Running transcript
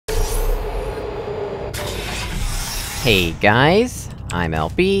Hey guys, I'm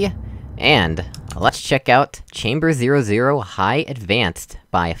LB, and let's check out Chamber 00 High Advanced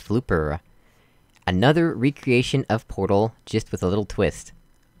by FLooper. Another recreation of Portal, just with a little twist.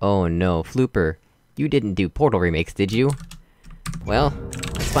 Oh no, FLooper, you didn't do Portal remakes, did you? Well,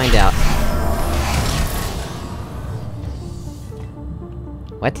 let's find out.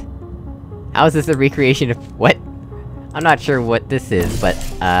 What? How is this a recreation of- what? I'm not sure what this is, but,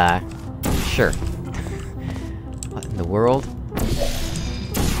 sure. What in the world?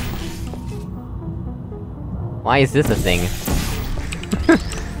 Why is this a thing?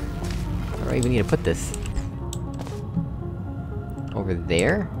 Where do I even need to put this? Over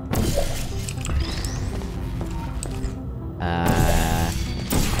there?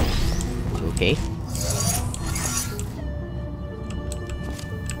 Okay.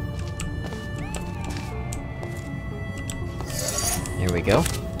 Here we go.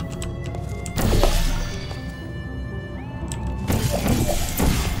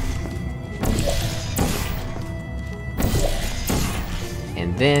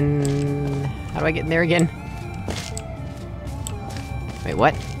 And then... how do I get in there again? Wait,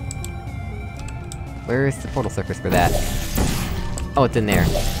 what? Where's the portal surface for that? Oh, it's in there.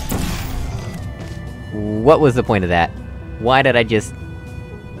 What was the point of that? Why did I just...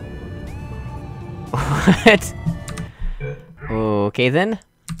 What? Okay then.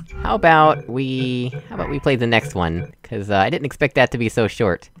 How about we play the next one? Cause, I didn't expect that to be so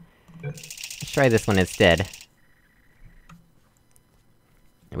short. Let's try this one instead.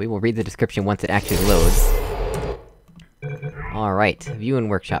 And we will read the description once it actually loads. Alright, view and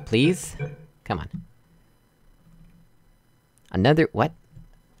workshop, please. Come on. Another- what?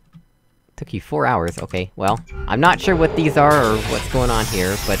 Took you 4 hours, okay, well, I'm not sure what these are or what's going on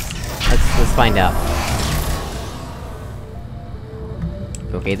here, but let's find out.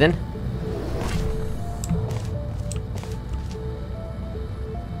 Okay then.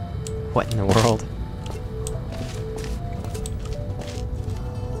 What in the world?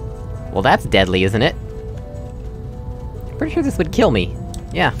 Well, that's deadly, isn't it? Pretty sure this would kill me.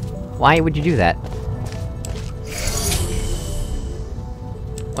 Yeah. Why would you do that?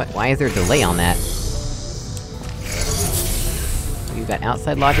 What? Why is there a delay on that? You got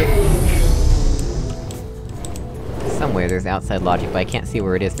outside logic? Somewhere there's outside logic, but I can't see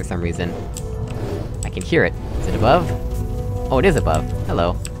where it is for some reason. I can hear it. Is it above? Oh, it is above.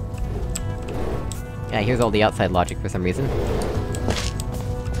 Hello. Yeah, here's all the outside logic for some reason.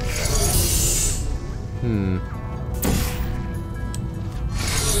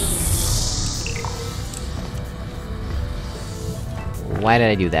 Why did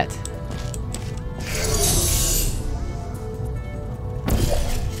I do that?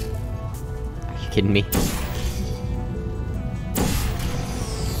 Are you kidding me?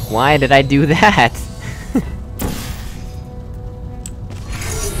 Why did I do that?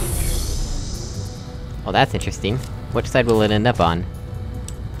 Well, that's interesting. Which side will it end up on?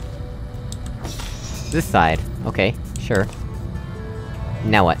 This side. Okay, sure.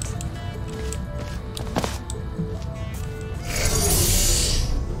 Now what?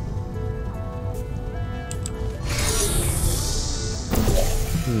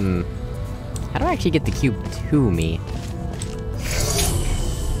 How do I actually get the cube to me?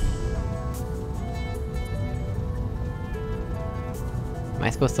 Am I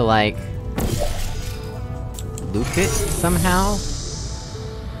supposed to, like... loop it, somehow?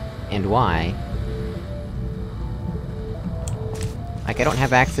 And why? Like, I don't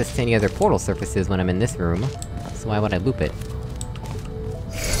have access to any other portal surfaces when I'm in this room, so why would I loop it?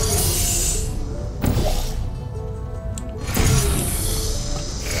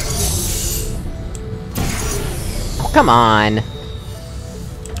 Oh, come on!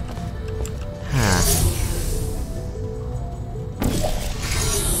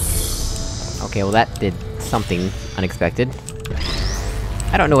 Okay, well that did something unexpected.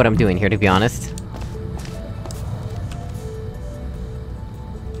 I don't know what I'm doing here, to be honest.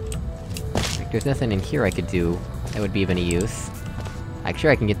 Like, there's nothing in here I could do that would be of any use. Like,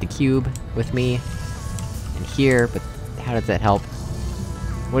 sure I can get the cube with me, and here, but how does that help?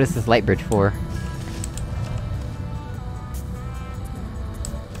 What is this light bridge for?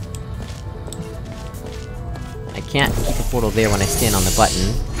 I can't keep a portal there when I stand on the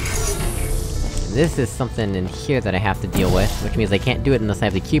button. This is something in here that I have to deal with, which means I can't do it unless I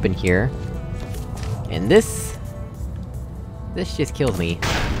have the cube in here. And this... this just kills me.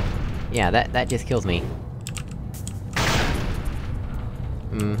 Yeah, that just kills me.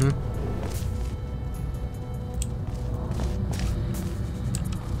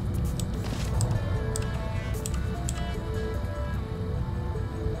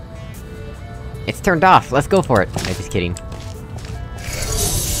 It's turned off! Let's go for it! I'm just kidding.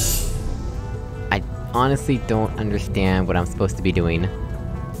 I honestly don't understand what I'm supposed to be doing.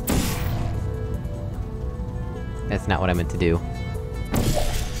 That's not what I meant to do.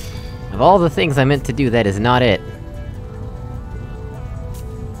 Of all the things I meant to do, that is not it.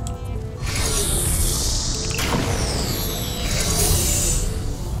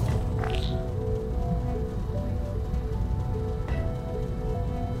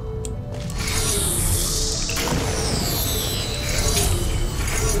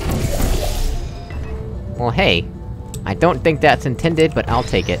 Well, hey. I don't think that's intended, but I'll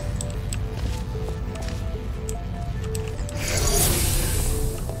take it.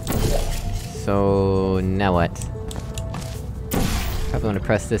 So... now what? Probably wanna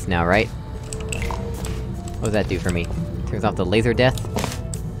press this now, right? What does that do for me? Turns off the laser death?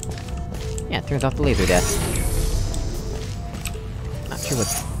 Yeah, it turns off the laser death. Not sure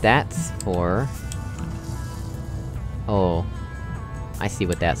what that's for... Oh... I see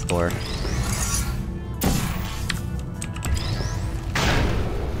what that's for.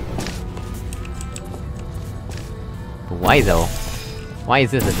 But why though? Why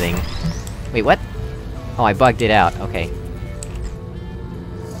is this a thing? Wait, what? Oh, I bugged it out, okay.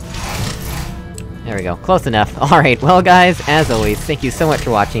 There we go, close enough. Alright, well guys, as always, thank you so much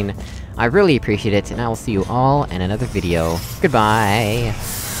for watching. I really appreciate it, and I will see you all in another video. Goodbye!